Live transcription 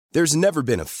There's never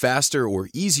been a faster or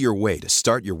easier way to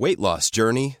start your weight loss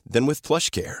journey than with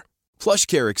PlushCare.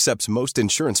 PlushCare accepts most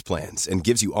insurance plans and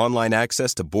gives you online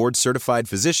access to board-certified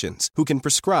physicians who can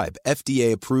prescribe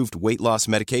FDA-approved weight loss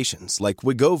medications like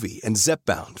Wegovy and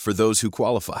Zepbound for those who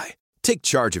qualify. Take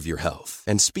charge of your health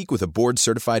and speak with a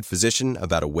board-certified physician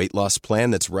about a weight loss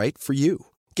plan that's right for you.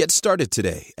 Get started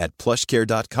today at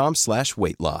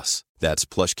plushcare.com/weight-loss. That's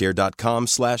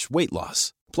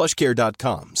plushcare.com/weight-loss.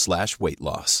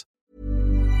 plushcare.com/weight-loss.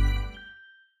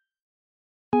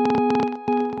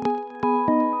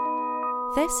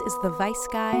 This is the Vice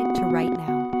Guide to Right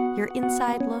Now, your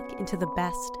inside look into the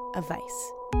best of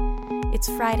Vice. It's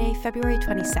Friday, February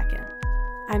 22nd.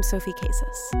 I'm Sophie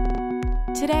Casas.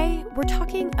 Today, we're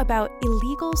talking about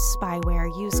illegal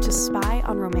spyware used to spy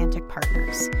on romantic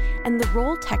partners and the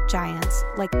role tech giants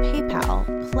like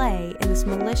PayPal play in this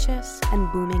malicious and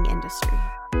booming industry.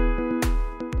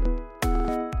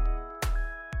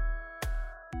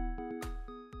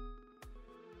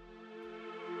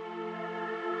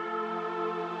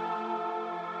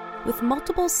 With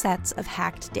multiple sets of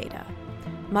hacked data,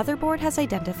 Motherboard has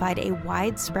identified a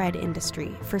widespread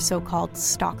industry for so-called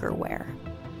Stalkerware.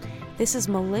 This is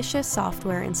malicious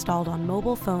software installed on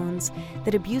mobile phones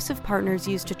that abusive partners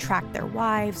use to track their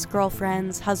wives,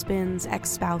 girlfriends, husbands,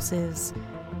 ex-spouses.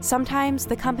 Sometimes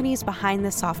the companies behind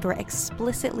this software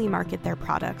explicitly market their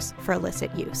products for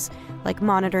illicit use, like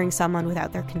monitoring someone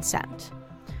without their consent.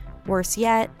 Worse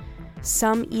yet,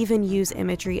 some even use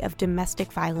imagery of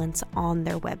domestic violence on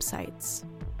their websites.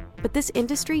 But this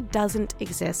industry doesn't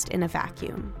exist in a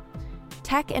vacuum.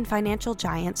 Tech and financial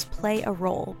giants play a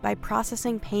role by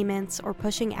processing payments or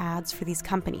pushing ads for these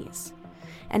companies.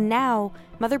 And now,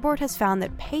 Motherboard has found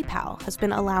that PayPal has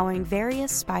been allowing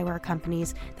various spyware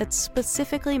companies that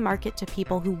specifically market to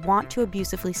people who want to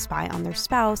abusively spy on their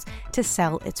spouse to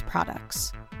sell its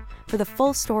products. For the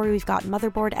full story, we've got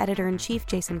Motherboard Editor-in-Chief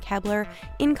Jason Kebler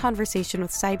in conversation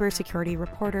with cybersecurity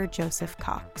reporter Joseph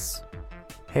Cox.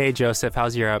 Hey, Joseph,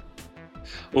 how's Europe?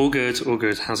 All good, all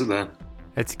good. How's it there?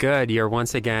 It's good. You're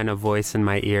once again a voice in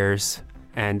my ears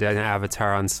and an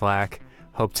avatar on Slack.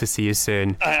 Hope to see you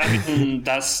soon. I mean,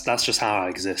 that's just how I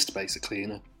exist, basically, you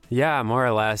know? Yeah, more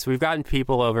or less. We've gotten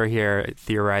people over here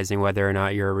theorizing whether or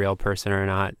not you're a real person or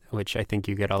not, which I think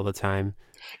you get all the time.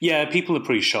 Yeah, people are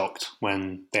pretty shocked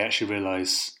when they actually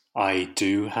realize I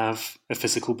do have a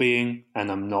physical being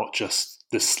and I'm not just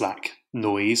the Slack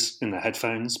noise in the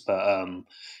headphones. But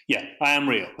yeah, I am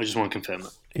real. I just want to confirm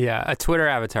that. Yeah, a Twitter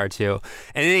avatar too.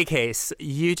 In any case,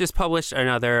 you just published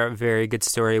another very good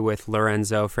story with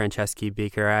Lorenzo Franceschi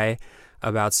Bicarai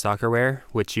about Stalkerware,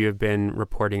 which you have been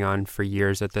reporting on for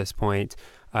years at this point.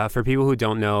 For people who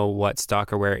don't know what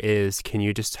Stalkerware is, can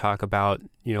you just talk about,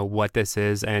 what this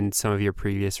is and some of your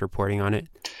previous reporting on it?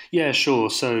 Yeah, sure.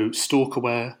 So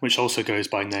Stalkerware, which also goes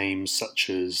by names such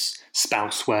as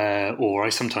Spouseware, or I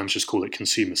sometimes just call it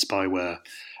consumer spyware.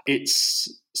 It's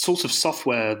sort of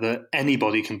software that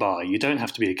anybody can buy. You don't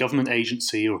have to be a government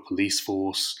agency or a police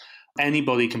force.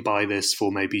 Anybody can buy this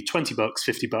for maybe $20,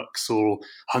 $50, or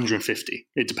 $150.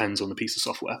 It depends on the piece of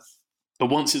software. But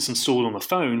once it's installed on a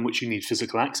phone, which you need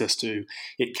physical access to,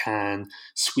 it can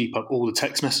sweep up all the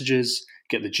text messages,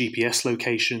 get the GPS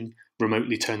location,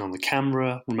 remotely turn on the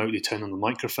camera, remotely turn on the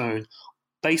microphone,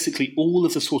 basically all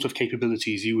of the sort of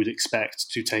capabilities you would expect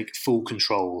to take full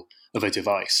control of a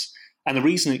device. And the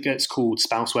reason it gets called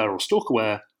Spouseware or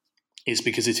Stalkerware is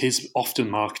because it is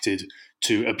often marketed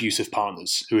to abusive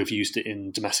partners who have used it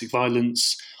in domestic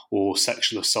violence or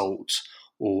sexual assault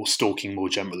or stalking more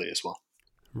generally as well.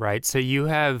 Right. So you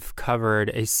have covered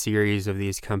a series of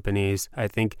these companies. I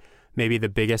think maybe the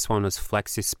biggest one was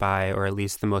FlexiSpy, or at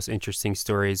least the most interesting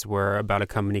stories were about a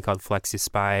company called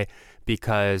FlexiSpy,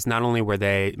 because not only were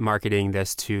they marketing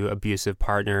this to abusive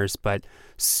partners, but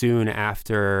soon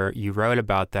after you wrote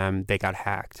about them, they got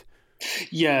hacked.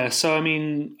 Yeah, so I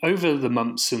mean, over the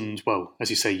months and, well, as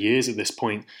you say, years at this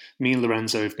point, me and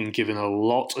Lorenzo have been given a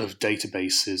lot of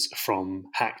databases from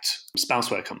hacked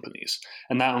spouseware companies.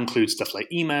 And that includes stuff like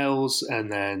emails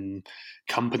and then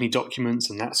company documents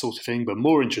and that sort of thing. But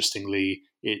more interestingly,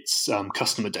 it's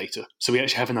customer data. So we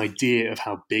actually have an idea of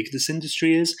how big this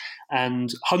industry is,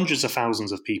 and hundreds of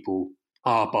thousands of people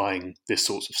are buying this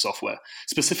sort of software.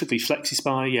 Specifically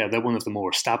FlexiSpy, yeah, they're one of the more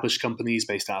established companies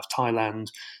based out of Thailand.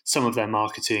 Some of their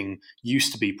marketing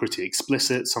used to be pretty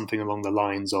explicit, something along the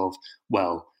lines of,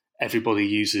 well, everybody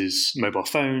uses mobile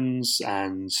phones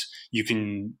and you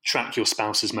can track your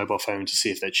spouse's mobile phone to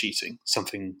see if they're cheating,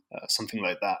 something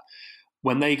like that.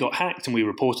 When they got hacked and we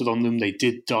reported on them, they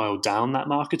did dial down that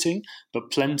marketing, but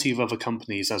plenty of other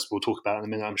companies, as we'll talk about in a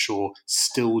minute, I'm sure,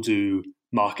 still do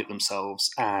market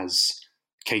themselves as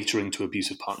catering to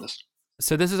abusive partners.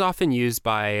 So this is often used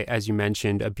by, as you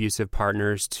mentioned, abusive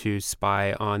partners to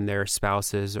spy on their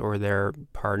spouses or their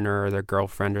partner or their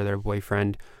girlfriend or their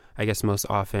boyfriend. I guess most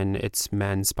often it's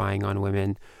men spying on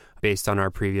women based on our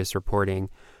previous reporting.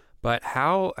 But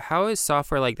how is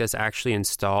software like this actually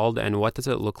installed, and what does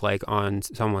it look like on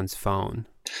someone's phone?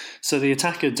 So the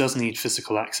attacker does need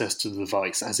physical access to the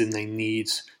device, as in they need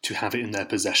to have it in their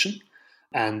possession.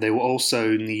 And they will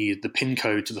also need the PIN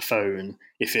code to the phone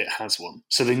if it has one.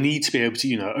 So they need to be able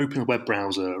to, open a web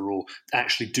browser or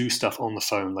actually do stuff on the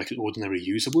phone like an ordinary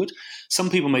user would. Some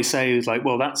people may say, like,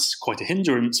 well, that's quite a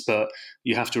hindrance, but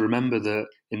you have to remember that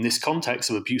in this context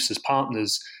of abusive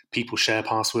partners, people share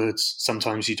passwords.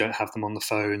 Sometimes you don't have them on the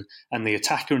phone. And the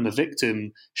attacker and the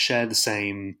victim share the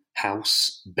same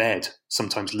house, bed,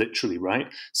 sometimes literally, right?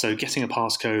 So getting a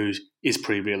passcode is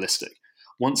pretty realistic.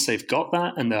 Once they've got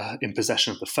that and they're in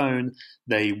possession of the phone,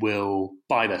 they will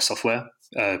buy their software,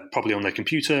 probably on their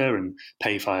computer, and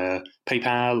pay via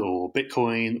PayPal or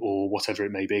Bitcoin or whatever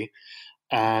it may be.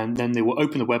 And then they will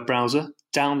open the web browser,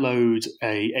 download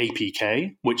a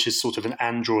APK, which is sort of an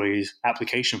Android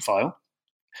application file.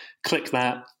 Click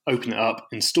that, open it up,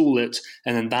 install it,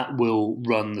 and then that will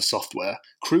run the software.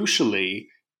 Crucially,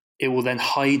 it will then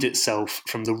hide itself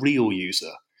from the real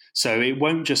user. So it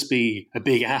won't just be a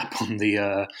big app on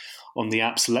the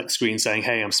app select screen saying,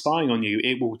 hey, I'm spying on you.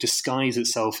 It will disguise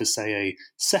itself as, say, a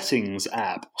settings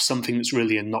app, or something that's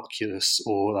really innocuous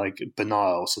or like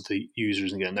banal, so the user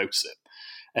isn't going to notice it.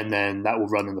 And then that will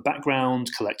run in the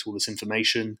background, collect all this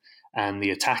information, and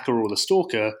the attacker or the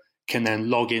stalker can then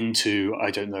log into,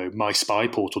 I don't know,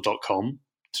 myspyportal.com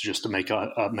to make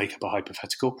up a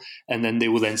hypothetical, and then they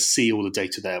will then see all the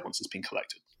data there once it's been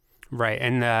collected. Right.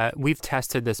 And we've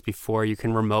tested this before. You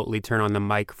can remotely turn on the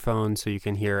microphone so you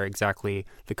can hear exactly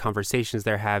the conversations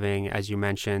they're having. As you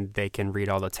mentioned, they can read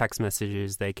all the text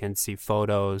messages. They can see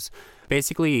photos.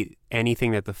 Basically,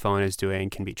 anything that the phone is doing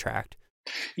can be tracked.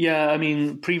 Yeah, I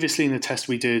mean, previously in the test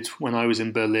we did when I was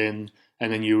in Berlin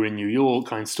and then you were in New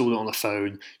York, I installed it on the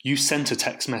phone. You sent a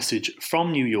text message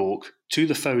from New York to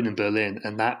the phone in Berlin,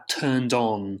 and that turned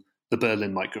on the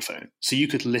Berlin microphone. So you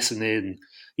could listen in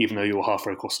even though you're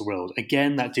halfway across the world.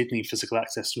 Again, that did need physical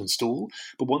access to install,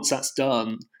 but once that's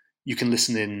done, you can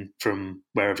listen in from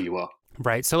wherever you are.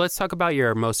 Right. So let's talk about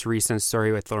your most recent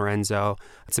story with Lorenzo.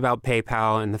 It's about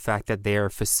PayPal and the fact that they are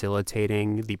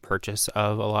facilitating the purchase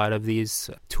of a lot of these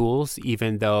tools,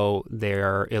 even though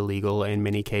they're illegal in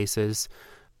many cases.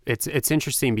 It's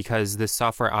interesting because this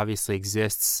software obviously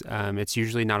exists. It's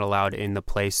usually not allowed in the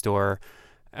Play Store.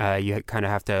 You kind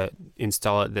of have to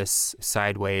install it this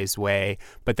sideways way.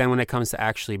 But then when it comes to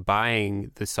actually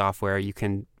buying the software, you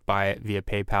can buy it via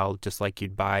PayPal just like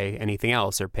you'd buy anything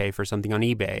else or pay for something on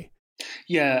eBay.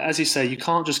 Yeah, as you say, you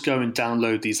can't just go and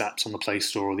download these apps on the Play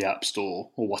Store or the App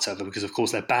Store or whatever, because of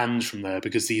course they're banned from there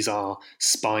because these are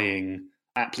spying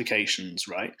applications,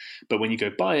 right? But when you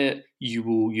go buy it, you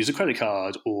will use a credit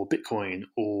card or Bitcoin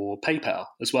or PayPal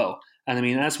as well. And I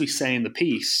mean, as we say in the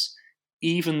piece,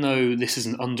 even though this is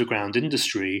an underground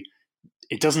industry,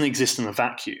 it doesn't exist in a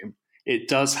vacuum. It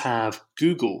does have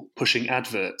Google pushing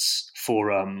adverts for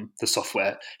the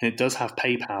software, and it does have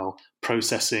PayPal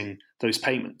processing those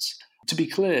payments. To be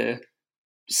clear,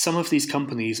 some of these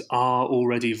companies are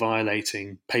already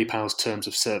violating PayPal's terms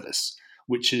of service,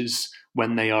 which is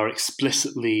when they are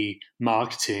explicitly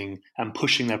marketing and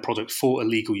pushing their product for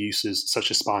illegal uses,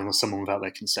 such as spying on someone without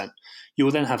their consent. You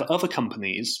will then have other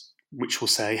companies which will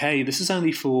say, hey, this is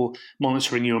only for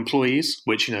monitoring your employees,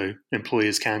 which,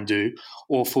 employers can do,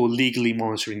 or for legally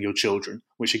monitoring your children,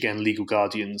 which, again, legal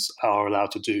guardians are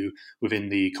allowed to do within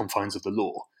the confines of the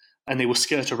law. And they will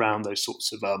skirt around those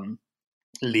sorts of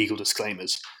legal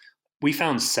disclaimers. We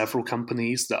found several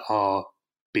companies that are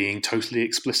being totally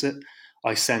explicit.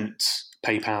 I sent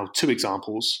PayPal 2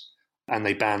 examples, and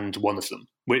they banned one of them,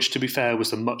 which, to be fair,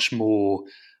 was a much more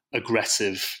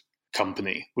aggressive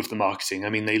company with the marketing. I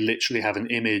mean, they literally have an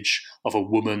image of a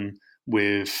woman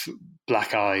with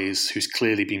black eyes who's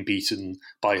clearly been beaten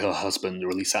by her husband, or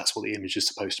at least that's what the image is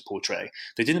supposed to portray.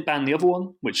 They didn't ban the other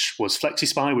one, which was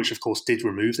FlexiSpy, which of course did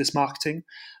remove this marketing.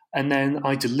 And then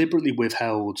I deliberately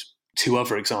withheld 2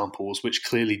 other examples which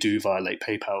clearly do violate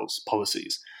PayPal's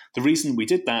policies. The reason we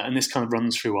did that, and this kind of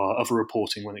runs through our other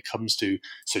reporting when it comes to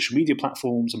social media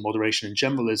platforms and moderation in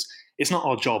general, is it's not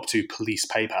our job to police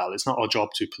PayPal. It's not our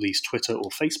job to police Twitter or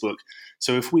Facebook.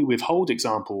 So if we withhold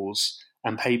examples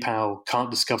and PayPal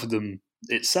can't discover them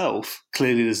itself,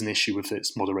 clearly there's an issue with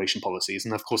its moderation policies.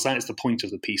 And of course, that is the point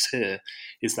of the piece here,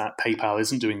 is that PayPal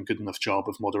isn't doing a good enough job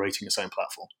of moderating its own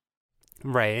platform.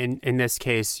 Right. In this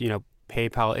case,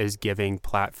 PayPal is giving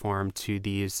platform to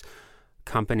these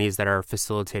companies that are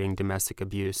facilitating domestic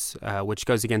abuse, which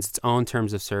goes against its own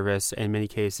terms of service, in many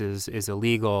cases is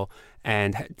illegal,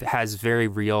 and has very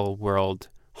real world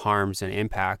harms and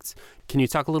impacts. Can you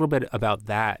talk a little bit about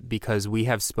that? Because we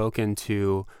have spoken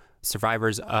to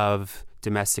survivors of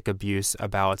domestic abuse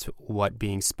about what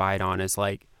being spied on is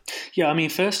like. Yeah, I mean,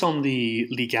 first on the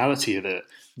legality of it,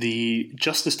 the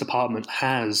Justice Department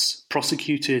has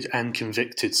prosecuted and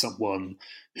convicted someone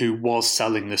who was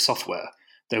selling this software.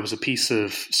 There was a piece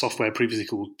of software previously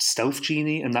called Stealth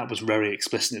Genie, and that was very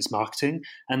explicit in its marketing,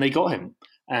 and they got him.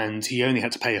 And he only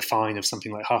had to pay a fine of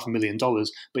something like $500,000,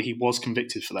 but he was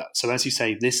convicted for that. So as you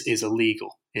say, this is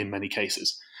illegal in many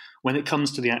cases. When it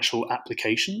comes to the actual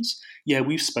applications, yeah,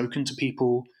 we've spoken to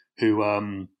people who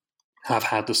have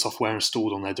had the software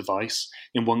installed on their device.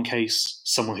 In one case,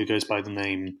 someone who goes by the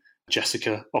name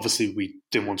Jessica, obviously we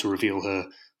didn't want to reveal her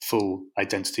full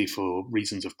identity for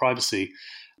reasons of privacy,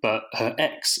 but her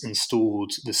ex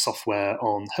installed the software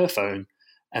on her phone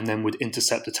and then would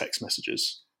intercept the text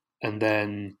messages. And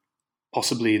then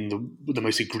possibly in the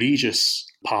most egregious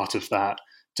part of that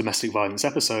domestic violence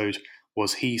episode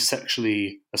was he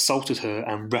sexually assaulted her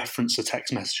and referenced the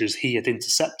text messages he had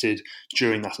intercepted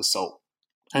during that assault.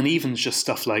 And even just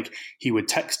stuff like he would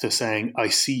text her saying, "I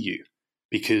see you,"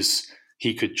 because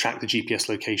he could track the GPS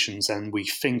locations and we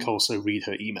think also read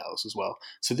her emails as well.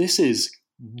 So this is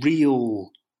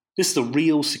a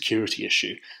real security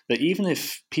issue that even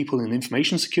if people in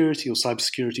information security or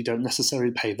cybersecurity don't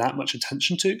necessarily pay that much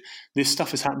attention to, this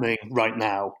stuff is happening right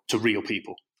now to real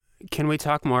people. Can we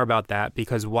talk more about that?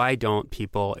 Because why don't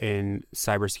people in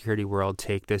cybersecurity world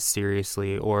take this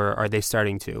seriously, or are they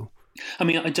starting to? I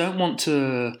mean, I don't want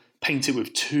to paint it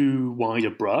with too wide a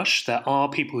brush. There are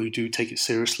people who do take it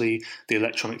seriously. The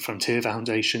Electronic Frontier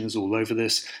Foundation is all over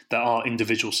this. There are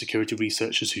individual security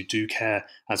researchers who do care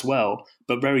as well.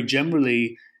 But very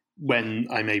generally, when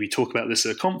I maybe talk about this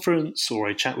at a conference or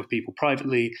I chat with people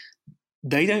privately,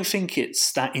 they don't think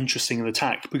it's that interesting an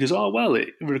attack because, it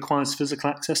requires physical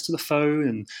access to the phone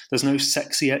and there's no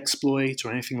sexy exploit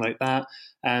or anything like that.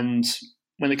 And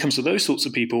when it comes to those sorts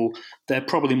of people, they're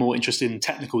probably more interested in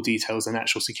technical details than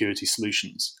actual security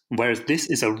solutions. Whereas this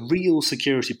is a real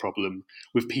security problem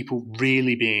with people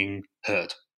really being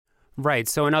hurt. Right.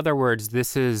 So in other words,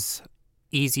 this is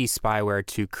easy spyware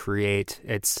to create.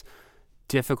 It's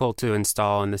difficult to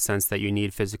install in the sense that you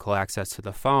need physical access to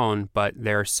the phone, but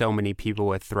there are so many people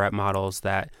with threat models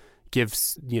that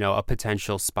gives, a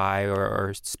potential spy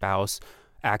or spouse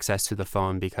access to the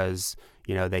phone because,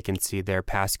 they can see their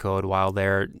passcode while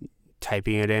they're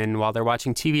typing it in while they're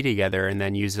watching TV together and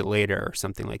then use it later or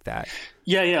something like that.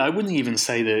 Yeah. I wouldn't even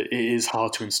say that it is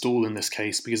hard to install in this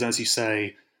case because, as you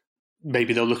say,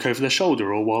 maybe they'll look over their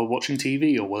shoulder or while watching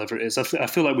TV or whatever it is. I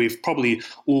feel like we've probably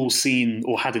all seen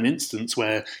or had an instance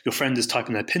where your friend is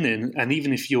typing their PIN in, and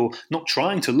even if you're not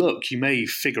trying to look, you may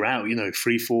figure out,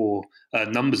 3-4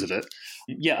 numbers of it.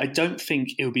 Yeah, I don't think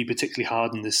it would be particularly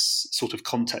hard in this sort of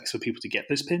context for people to get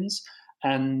those PINs.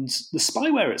 And the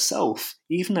spyware itself,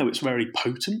 even though it's very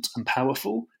potent and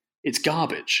powerful, it's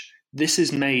garbage. This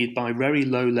is made by very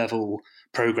low-level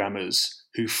programmers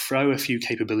who throw a few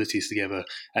capabilities together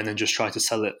and then just try to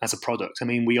sell it as a product. I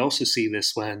mean, we also see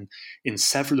this when in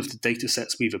several of the data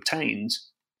sets we've obtained,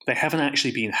 they haven't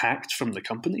actually been hacked from the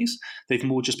companies. They've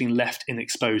more just been left in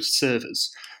exposed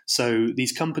servers. So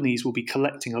these companies will be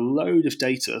collecting a load of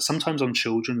data, sometimes on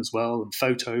children as well, and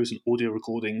photos and audio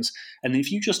recordings. And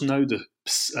if you just know the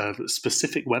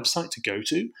specific website to go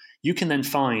to, you can then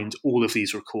find all of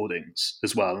these recordings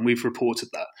as well. And we've reported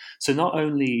that. So not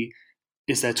only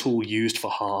is their tool used for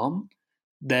harm,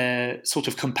 they're sort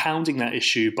of compounding that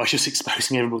issue by just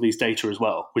exposing everybody's data as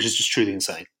well, which is just truly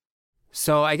insane.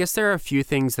 So I guess there are a few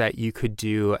things that you could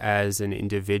do as an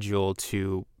individual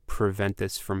to prevent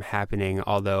this from happening,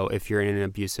 although if you're in an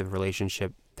abusive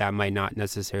relationship, that might not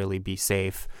necessarily be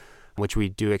safe, which we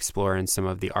do explore in some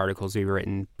of the articles we've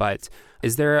written. But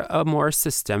is there a more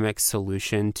systemic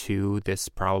solution to this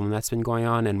problem that's been going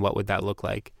on, and what would that look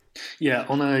like? Yeah,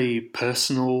 on a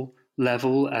personal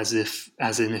level, as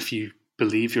in if you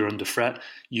believe you're under threat,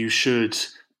 you should,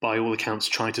 by all accounts,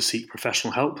 try to seek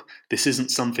professional help. This isn't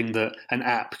something that an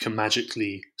app can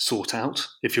magically sort out.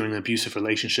 If you're in an abusive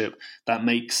relationship, that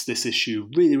makes this issue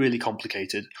really, really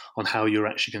complicated on how you're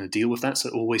actually going to deal with that. So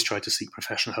always try to seek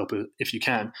professional help if you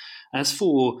can. As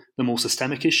for the more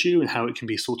systemic issue and how it can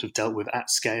be sort of dealt with at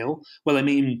scale, well, I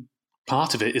mean,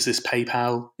 part of it is this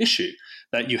PayPal issue,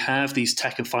 that you have these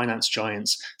tech and finance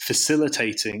giants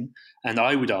facilitating, and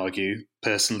I would argue,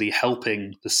 personally,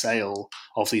 helping the sale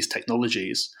of these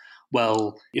technologies.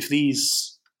 Well, if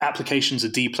these applications are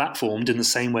deplatformed in the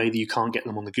same way that you can't get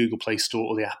them on the Google Play Store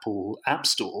or the Apple App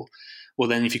Store, well,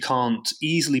 then if you can't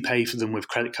easily pay for them with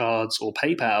credit cards or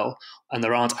PayPal, and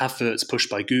there aren't adverts pushed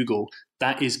by Google,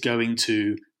 that is going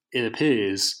to, it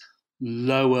appears,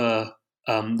 lower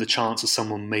the chance that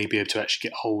someone may be able to actually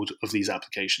get hold of these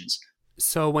applications.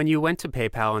 So when you went to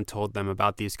PayPal and told them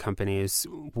about these companies,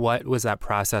 what was that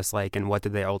process like, and what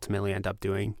did they ultimately end up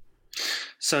doing?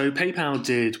 So PayPal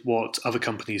did what other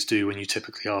companies do when you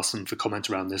typically ask them for comment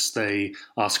around this. They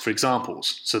ask for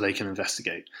examples so they can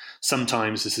investigate.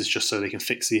 Sometimes this is just so they can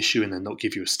fix the issue and then not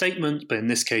give you a statement, but in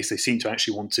this case they seem to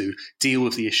actually want to deal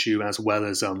with the issue as well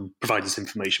as provide us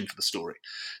information for the story.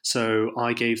 So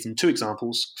I gave them two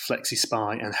examples,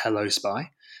 FlexiSpy and HelloSpy.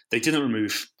 They didn't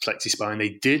remove FlexiSpy and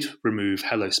they did remove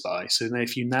HelloSpy. So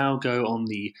if you now go on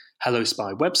the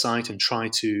HelloSpy website and try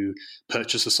to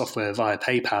purchase the software via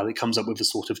PayPal, it comes up with a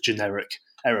sort of generic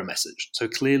error message. So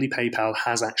clearly PayPal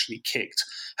has actually kicked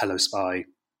HelloSpy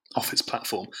off its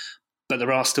platform. But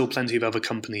there are still plenty of other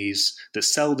companies that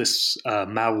sell this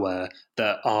malware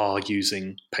that are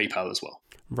using PayPal as well.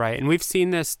 Right. And we've seen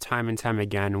this time and time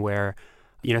again where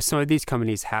some of these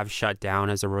companies have shut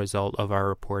down as a result of our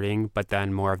reporting, but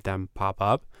then more of them pop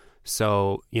up.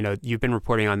 So, you've been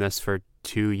reporting on this for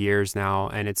 2 years now,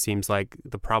 and it seems like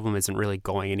the problem isn't really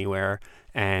going anywhere,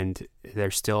 and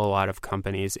there's still a lot of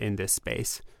companies in this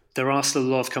space. There are still a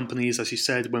lot of companies, as you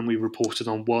said, when we reported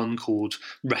on one called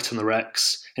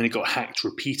RetinaX, and it got hacked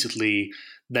repeatedly,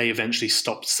 they eventually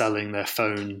stopped selling their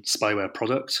phone spyware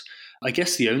product. I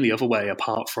guess the only other way,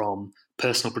 apart from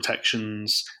personal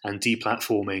protections and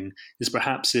deplatforming, is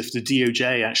perhaps if the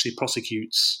DOJ actually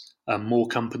prosecutes more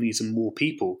companies and more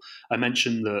people. I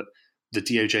mentioned that the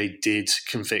DOJ did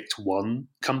convict one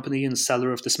company and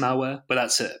seller of this malware, but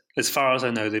that's it. As far as I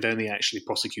know, they've only actually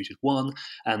prosecuted one,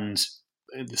 and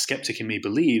the skeptic in me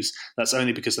believes that's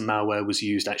only because the malware was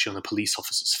used actually on a police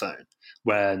officer's phone,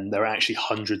 when there are actually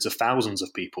hundreds of thousands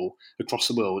of people across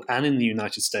the world and in the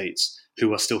United States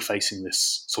who are still facing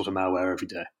this sort of malware every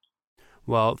day.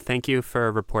 Well, thank you for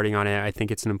reporting on it. I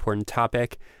think it's an important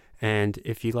topic. And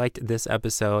if you liked this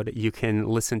episode, you can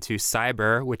listen to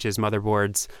Cyber, which is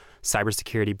Motherboard's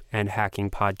cybersecurity and hacking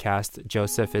podcast.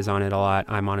 Joseph is on it a lot.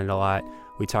 I'm on it a lot.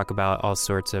 We talk about all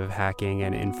sorts of hacking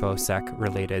and InfoSec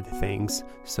related things.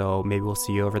 So maybe we'll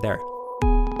see you over there.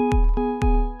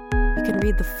 You can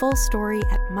read the full story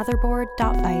at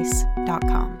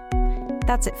motherboard.vice.com.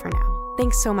 That's it for now.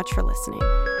 Thanks so much for listening,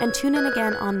 and tune in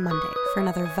again on Monday for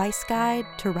another Vice Guide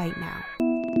to Right Now.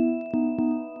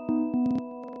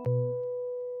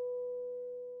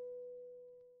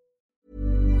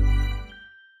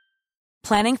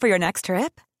 Planning for your next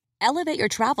trip? Elevate your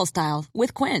travel style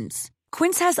with Quince.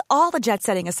 Quince has all the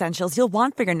jet-setting essentials you'll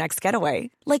want for your next getaway,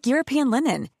 like European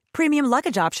linen, premium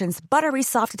luggage options, buttery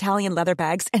soft Italian leather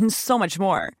bags, and so much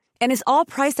more. And is all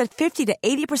priced at 50 to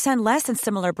 80% less than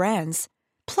similar brands.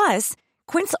 Plus,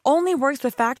 Quince only works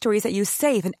with factories that use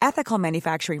safe and ethical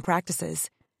manufacturing practices.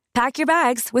 Pack your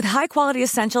bags with high-quality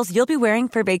essentials you'll be wearing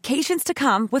for vacations to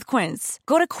come with Quince.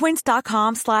 Go to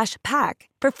quince.com/pack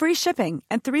for free shipping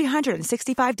and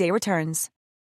 365-day returns.